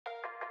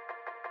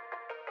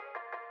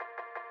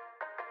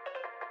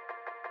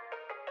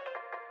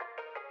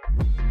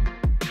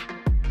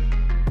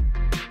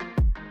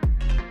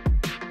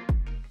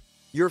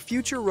Your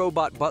future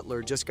robot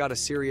butler just got a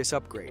serious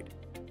upgrade.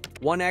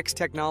 1X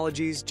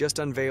Technologies just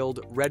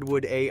unveiled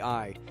Redwood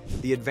AI,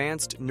 the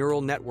advanced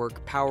neural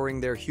network powering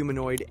their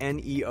humanoid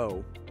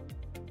NEO.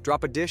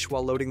 Drop a dish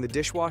while loading the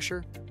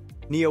dishwasher?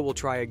 Neo will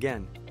try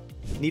again.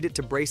 Need it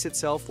to brace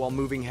itself while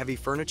moving heavy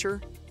furniture?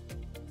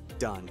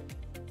 Done.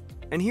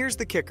 And here's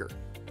the kicker.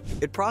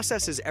 It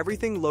processes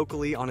everything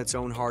locally on its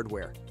own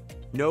hardware.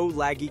 No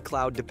laggy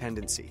cloud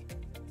dependency.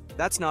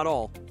 That's not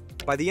all.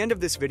 By the end of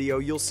this video,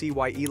 you'll see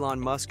why Elon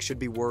Musk should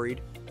be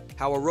worried,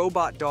 how a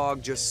robot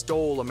dog just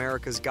stole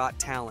America's Got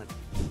Talent,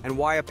 and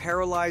why a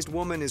paralyzed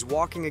woman is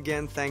walking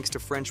again thanks to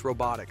French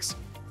robotics.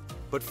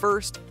 But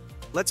first,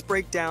 let's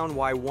break down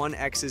why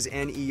 1X's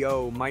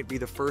NEO might be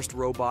the first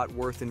robot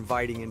worth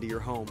inviting into your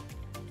home.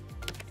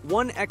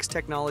 1X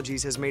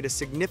Technologies has made a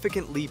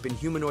significant leap in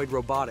humanoid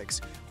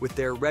robotics with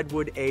their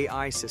Redwood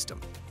AI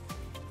system.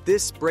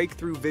 This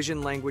breakthrough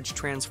vision language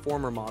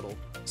transformer model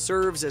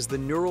serves as the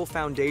neural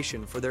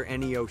foundation for their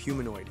NEO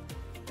humanoid,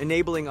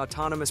 enabling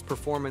autonomous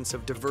performance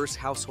of diverse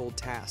household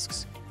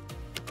tasks.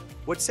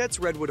 What sets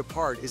Redwood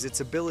apart is its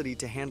ability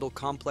to handle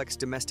complex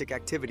domestic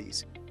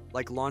activities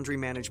like laundry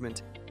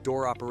management,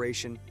 door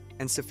operation,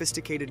 and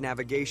sophisticated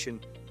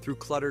navigation through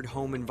cluttered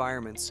home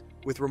environments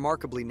with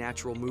remarkably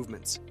natural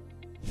movements.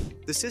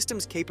 The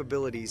system's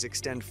capabilities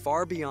extend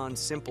far beyond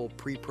simple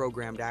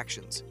pre-programmed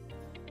actions.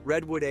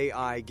 Redwood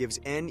AI gives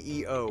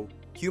NEO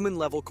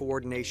human-level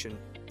coordination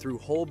through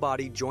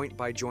whole-body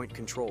joint-by-joint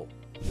control.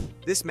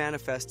 This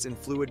manifests in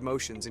fluid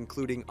motions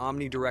including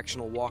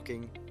omnidirectional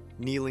walking,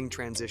 kneeling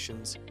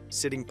transitions,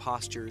 sitting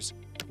postures,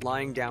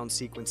 lying down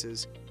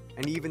sequences,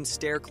 and even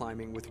stair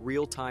climbing with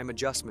real-time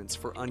adjustments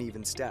for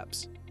uneven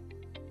steps.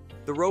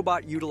 The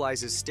robot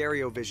utilizes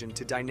stereo vision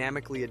to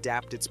dynamically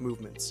adapt its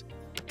movements,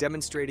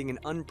 demonstrating an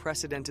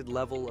unprecedented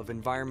level of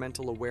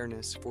environmental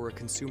awareness for a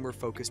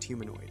consumer-focused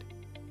humanoid.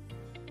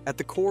 At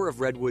the core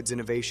of Redwood's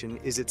innovation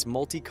is its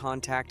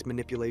multi-contact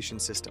manipulation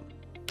system.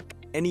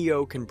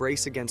 NEO can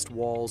brace against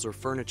walls or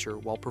furniture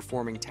while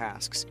performing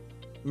tasks,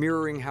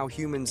 mirroring how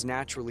humans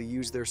naturally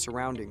use their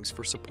surroundings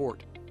for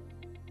support.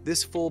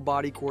 This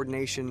full-body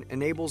coordination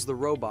enables the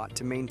robot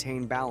to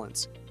maintain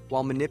balance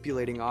while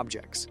manipulating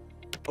objects,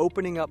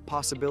 opening up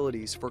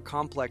possibilities for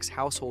complex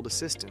household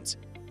assistance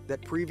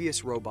that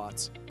previous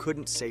robots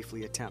couldn't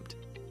safely attempt.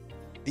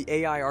 The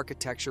AI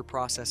architecture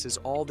processes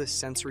all this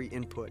sensory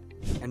input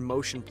and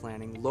motion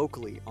planning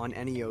locally on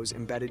NEO's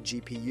embedded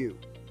GPU,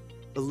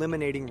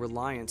 eliminating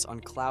reliance on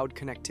cloud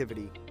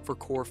connectivity for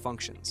core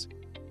functions.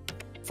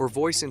 For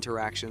voice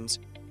interactions,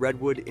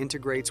 Redwood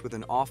integrates with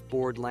an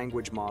off-board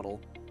language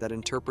model that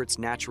interprets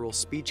natural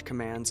speech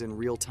commands in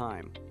real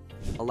time,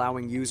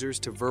 allowing users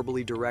to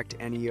verbally direct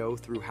NEO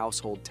through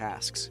household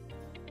tasks.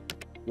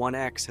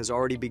 1X has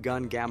already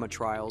begun gamma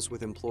trials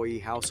with employee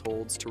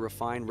households to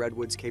refine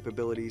Redwood's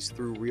capabilities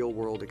through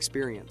real-world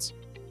experience.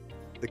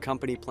 The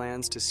company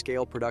plans to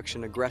scale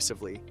production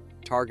aggressively,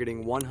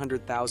 targeting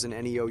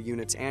 100,000 NEO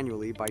units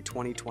annually by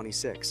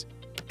 2026.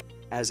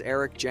 As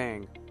Eric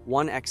Zhang,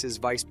 1X's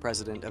vice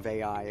president of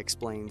AI,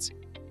 explains,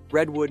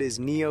 Redwood is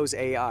Neo's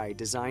AI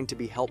designed to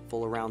be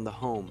helpful around the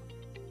home.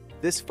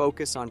 This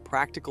focus on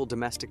practical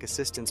domestic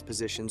assistance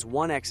positions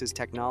 1X's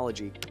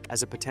technology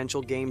as a potential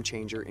game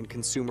changer in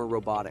consumer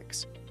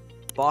robotics.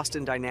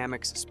 Boston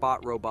Dynamics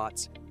Spot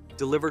robots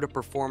delivered a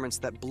performance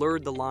that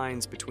blurred the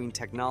lines between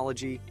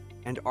technology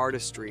and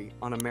artistry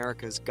on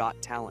America's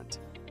Got Talent.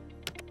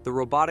 The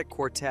robotic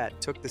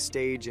quartet took the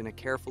stage in a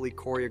carefully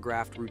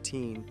choreographed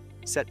routine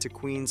set to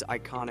Queen's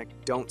iconic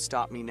Don't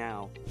Stop Me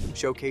Now,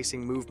 showcasing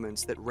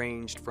movements that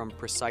ranged from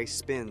precise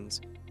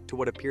spins to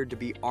what appeared to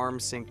be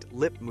arm-synced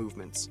lip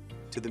movements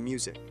to the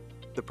music.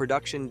 The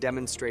production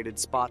demonstrated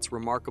Spot's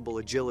remarkable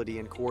agility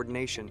and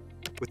coordination,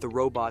 with the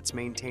robots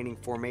maintaining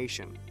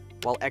formation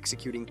while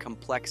executing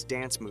complex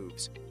dance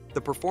moves.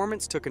 The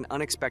performance took an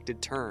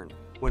unexpected turn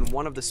when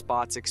one of the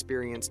Spots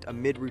experienced a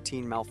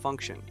mid-routine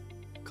malfunction,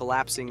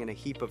 collapsing in a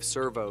heap of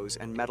servos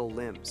and metal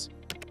limbs.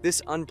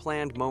 This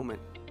unplanned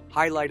moment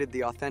highlighted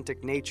the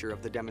authentic nature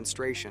of the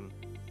demonstration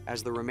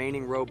as the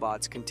remaining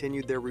robots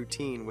continued their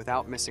routine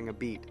without missing a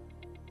beat.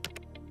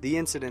 The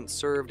incident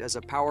served as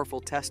a powerful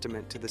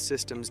testament to the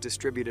system's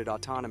distributed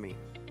autonomy.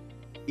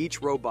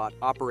 Each robot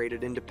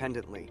operated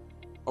independently,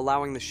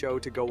 allowing the show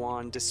to go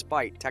on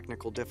despite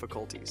technical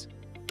difficulties.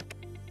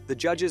 The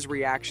judges'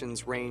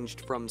 reactions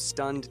ranged from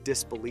stunned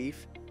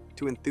disbelief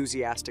to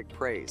enthusiastic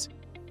praise.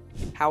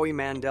 Howie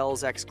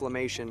Mandel's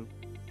exclamation,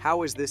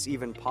 "How is this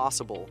even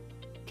possible?"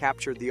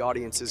 captured the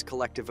audience's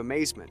collective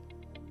amazement,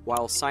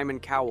 while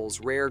Simon Cowell's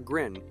rare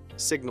grin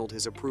signaled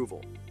his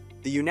approval.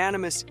 The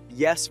unanimous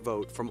yes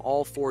vote from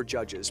all four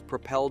judges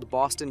propelled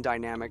Boston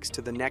Dynamics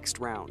to the next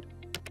round,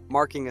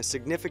 marking a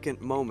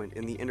significant moment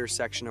in the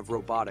intersection of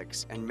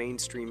robotics and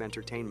mainstream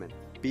entertainment.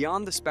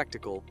 Beyond the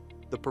spectacle,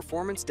 the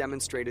performance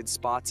demonstrated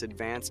Spot's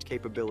advanced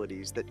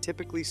capabilities that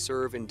typically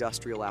serve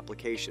industrial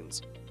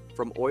applications,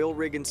 from oil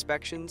rig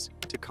inspections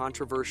to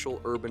controversial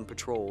urban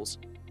patrols,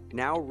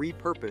 now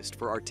repurposed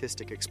for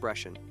artistic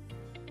expression.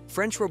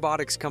 French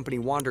robotics company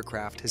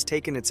Wandercraft has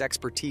taken its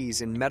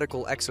expertise in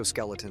medical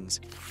exoskeletons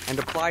and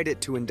applied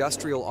it to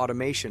industrial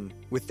automation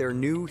with their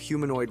new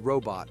humanoid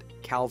robot,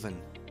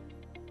 Calvin.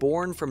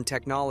 Born from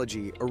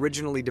technology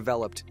originally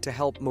developed to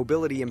help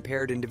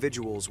mobility-impaired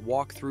individuals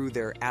walk through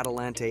their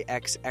Atalante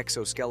X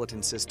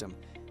exoskeleton system,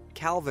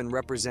 Calvin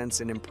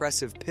represents an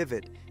impressive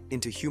pivot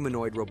into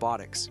humanoid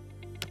robotics.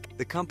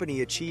 The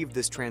company achieved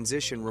this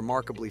transition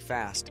remarkably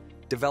fast,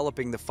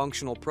 developing the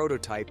functional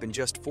prototype in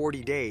just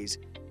 40 days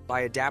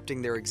by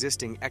adapting their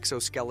existing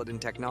exoskeleton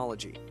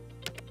technology.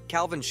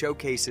 Calvin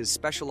showcases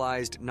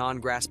specialized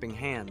non-grasping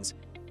hands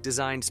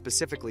designed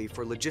specifically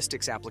for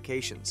logistics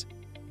applications.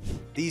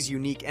 These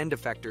unique end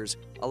effectors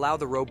allow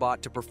the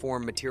robot to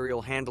perform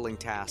material handling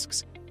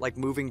tasks like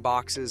moving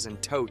boxes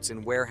and totes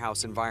in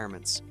warehouse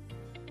environments.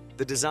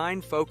 The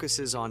design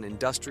focuses on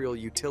industrial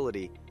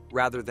utility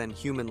rather than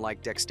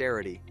human-like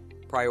dexterity,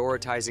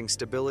 prioritizing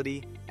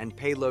stability and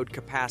payload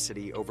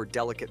capacity over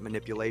delicate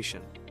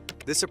manipulation.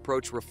 This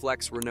approach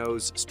reflects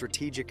Renault's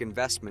strategic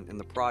investment in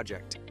the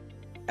project,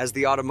 as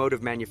the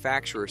automotive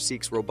manufacturer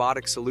seeks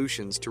robotic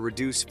solutions to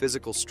reduce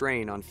physical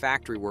strain on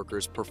factory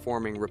workers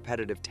performing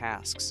repetitive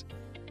tasks.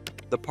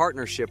 The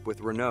partnership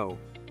with Renault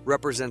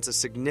represents a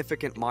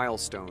significant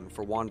milestone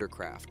for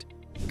Wandercraft,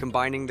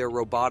 combining their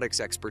robotics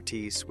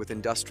expertise with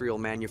industrial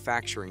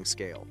manufacturing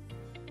scale.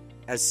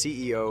 As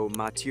CEO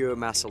Mathieu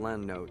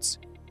Masselin notes,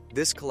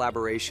 this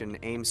collaboration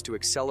aims to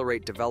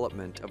accelerate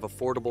development of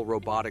affordable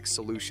robotics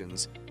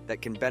solutions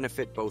that can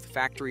benefit both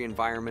factory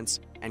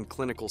environments and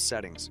clinical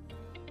settings.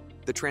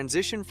 The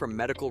transition from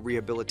medical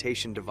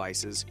rehabilitation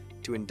devices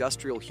to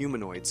industrial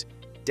humanoids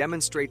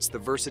demonstrates the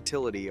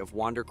versatility of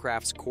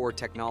Wandercraft's core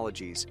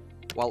technologies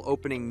while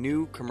opening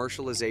new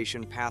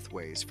commercialization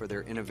pathways for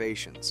their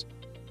innovations.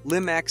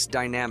 LimX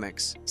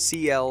Dynamics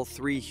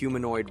CL3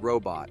 humanoid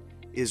robot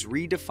is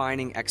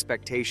redefining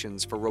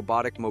expectations for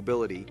robotic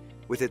mobility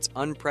with its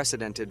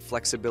unprecedented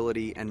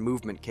flexibility and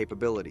movement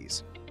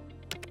capabilities.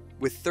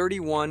 With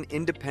 31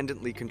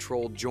 independently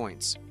controlled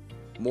joints,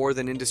 more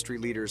than industry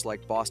leaders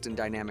like Boston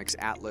Dynamics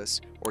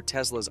Atlas or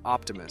Tesla's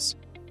Optimus,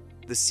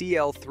 the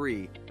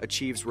CL3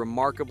 achieves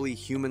remarkably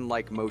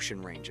human-like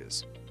motion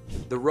ranges.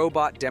 The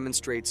robot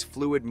demonstrates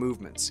fluid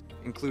movements,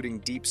 including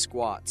deep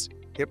squats,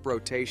 hip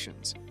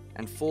rotations,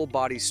 and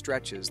full-body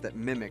stretches that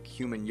mimic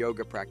human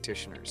yoga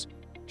practitioners,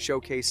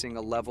 showcasing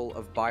a level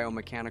of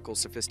biomechanical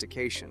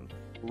sophistication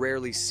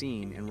rarely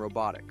seen in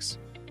robotics.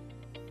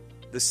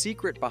 The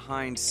secret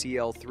behind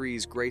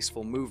CL3's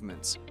graceful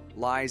movements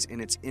lies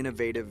in its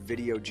innovative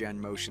video gen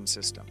motion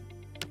system.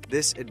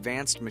 This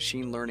advanced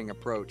machine learning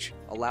approach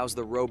allows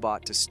the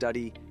robot to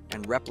study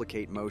and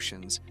replicate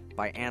motions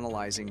by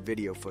analyzing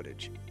video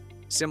footage,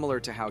 similar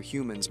to how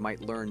humans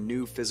might learn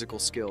new physical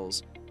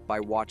skills by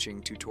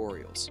watching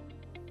tutorials.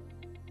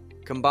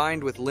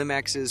 Combined with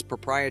LimX's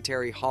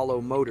proprietary hollow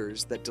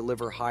motors that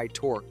deliver high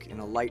torque in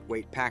a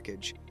lightweight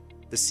package,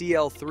 the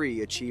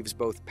CL3 achieves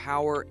both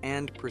power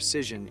and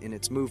precision in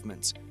its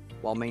movements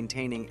while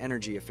maintaining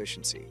energy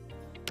efficiency.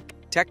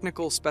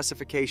 Technical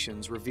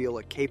specifications reveal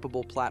a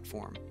capable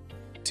platform,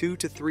 2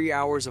 to 3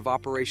 hours of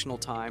operational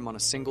time on a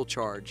single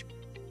charge,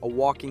 a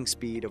walking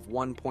speed of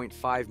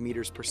 1.5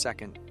 meters per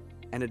second,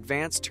 and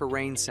advanced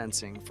terrain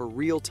sensing for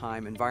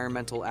real-time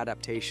environmental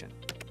adaptation.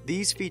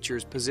 These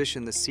features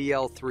position the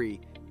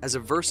CL3 as a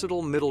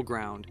versatile middle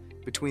ground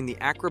between the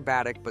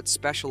acrobatic but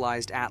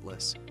specialized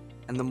Atlas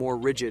and the more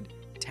rigid,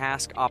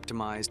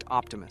 task-optimized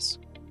Optimus.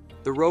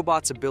 The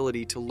robot's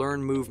ability to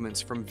learn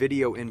movements from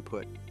video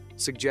input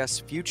suggests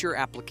future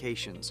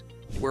applications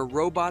where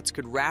robots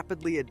could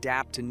rapidly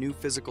adapt to new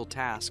physical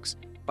tasks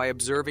by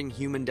observing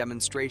human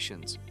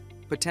demonstrations,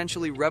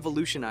 potentially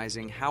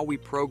revolutionizing how we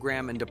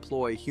program and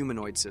deploy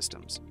humanoid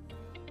systems.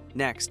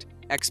 Next,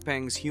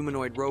 XPeng's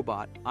humanoid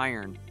robot,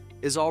 Iron,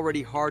 is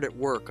already hard at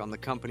work on the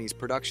company's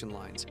production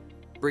lines,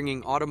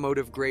 bringing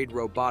automotive-grade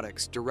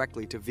robotics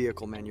directly to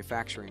vehicle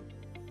manufacturing.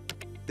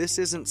 This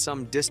isn't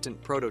some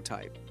distant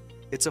prototype.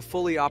 It's a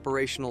fully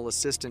operational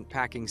assistant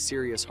packing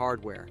serious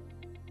hardware.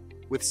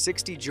 With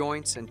 60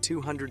 joints and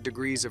 200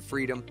 degrees of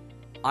freedom,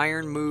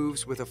 Iron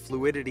moves with a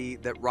fluidity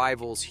that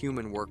rivals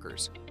human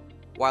workers,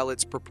 while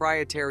its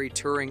proprietary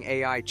Turing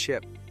AI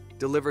chip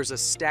delivers a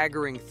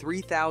staggering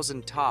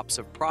 3,000 TOPS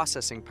of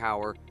processing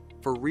power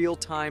for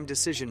real-time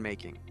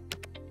decision-making.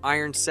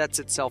 Iron sets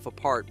itself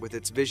apart with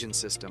its vision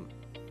system,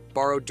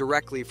 borrowed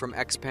directly from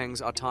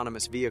XPeng's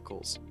autonomous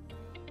vehicles.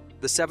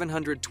 The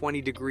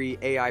 720-degree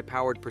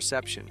AI-powered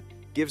perception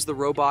gives the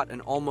robot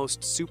an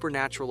almost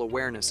supernatural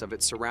awareness of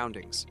its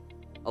surroundings,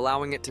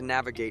 allowing it to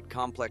navigate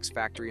complex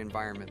factory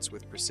environments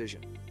with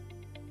precision.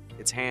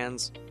 Its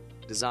hands,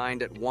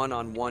 designed at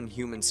one-on-one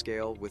human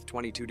scale with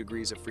 22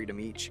 degrees of freedom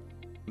each,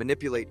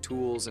 manipulate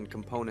tools and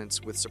components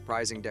with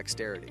surprising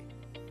dexterity.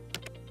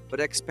 But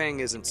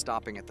XPeng isn't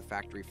stopping at the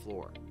factory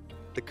floor.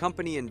 The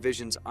company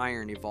envisions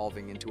Iron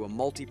evolving into a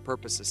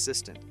multi-purpose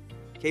assistant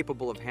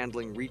capable of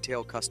handling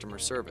retail customer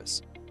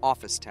service,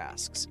 office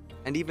tasks,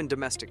 and even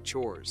domestic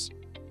chores.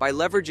 By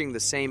leveraging the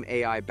same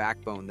AI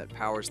backbone that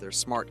powers their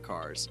smart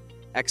cars,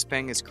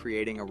 XPeng is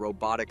creating a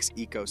robotics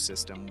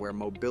ecosystem where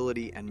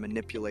mobility and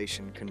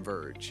manipulation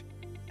converge,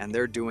 and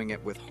they're doing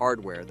it with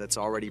hardware that's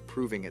already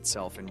proving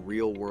itself in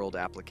real-world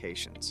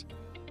applications.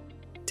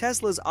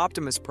 Tesla's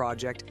Optimus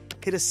project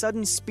hit a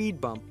sudden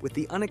speed bump with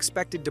the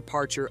unexpected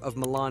departure of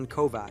Milan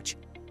Kovac,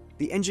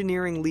 the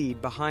engineering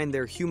lead behind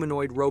their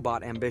humanoid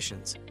robot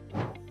ambitions.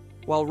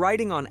 While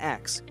writing on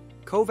X,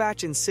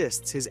 Kovac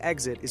insists his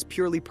exit is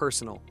purely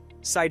personal,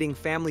 citing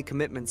family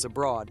commitments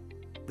abroad.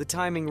 The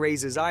timing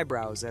raises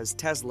eyebrows as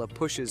Tesla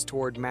pushes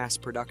toward mass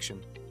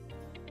production.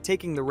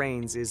 Taking the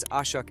reins is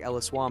Ashok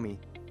Eliswamy,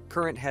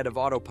 current head of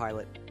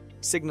Autopilot,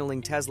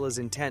 signaling Tesla's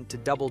intent to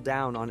double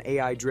down on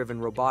AI-driven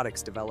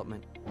robotics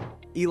development.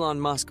 Elon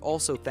Musk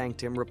also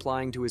thanked him,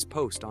 replying to his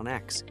post on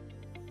X.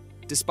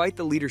 Despite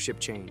the leadership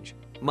change,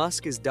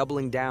 Musk is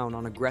doubling down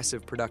on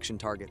aggressive production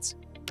targets.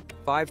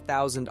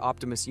 5,000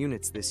 Optimus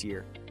units this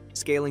year,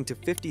 scaling to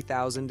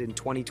 50,000 in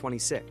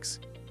 2026.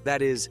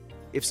 That is,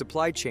 if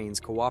supply chains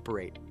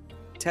cooperate.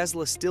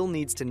 Tesla still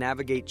needs to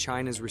navigate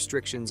China's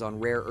restrictions on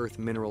rare earth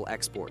mineral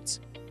exports,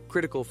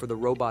 critical for the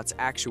robot's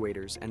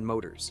actuators and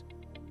motors.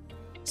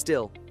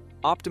 Still,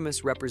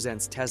 Optimus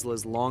represents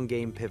Tesla's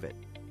long-game pivot.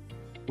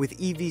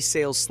 With EV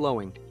sales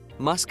slowing,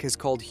 Musk has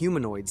called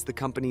humanoids the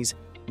company's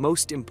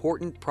most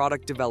important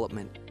product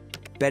development,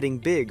 betting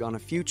big on a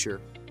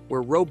future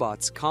where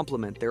robots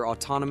complement their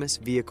autonomous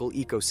vehicle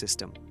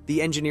ecosystem.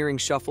 The engineering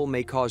shuffle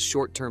may cause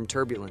short-term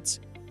turbulence,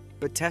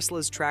 but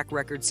Tesla's track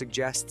record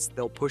suggests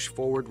they'll push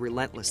forward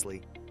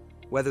relentlessly,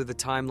 whether the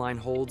timeline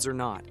holds or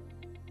not.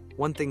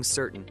 One thing's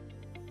certain,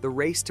 the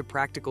race to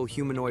practical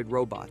humanoid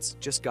robots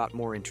just got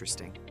more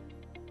interesting.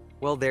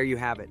 Well, there you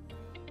have it.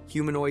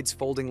 Humanoids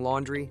folding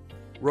laundry,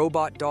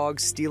 robot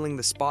dogs stealing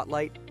the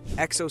spotlight,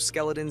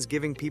 exoskeletons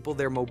giving people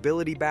their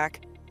mobility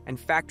back, and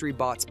factory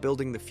bots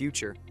building the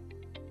future.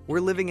 We're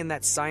living in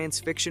that science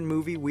fiction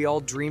movie we all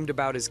dreamed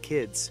about as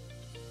kids.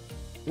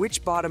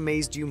 Which bot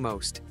amazed you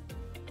most?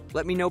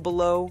 Let me know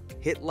below,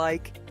 hit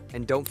like,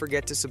 and don't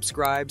forget to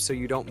subscribe so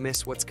you don't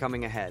miss what's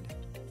coming ahead.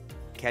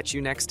 Catch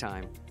you next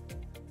time.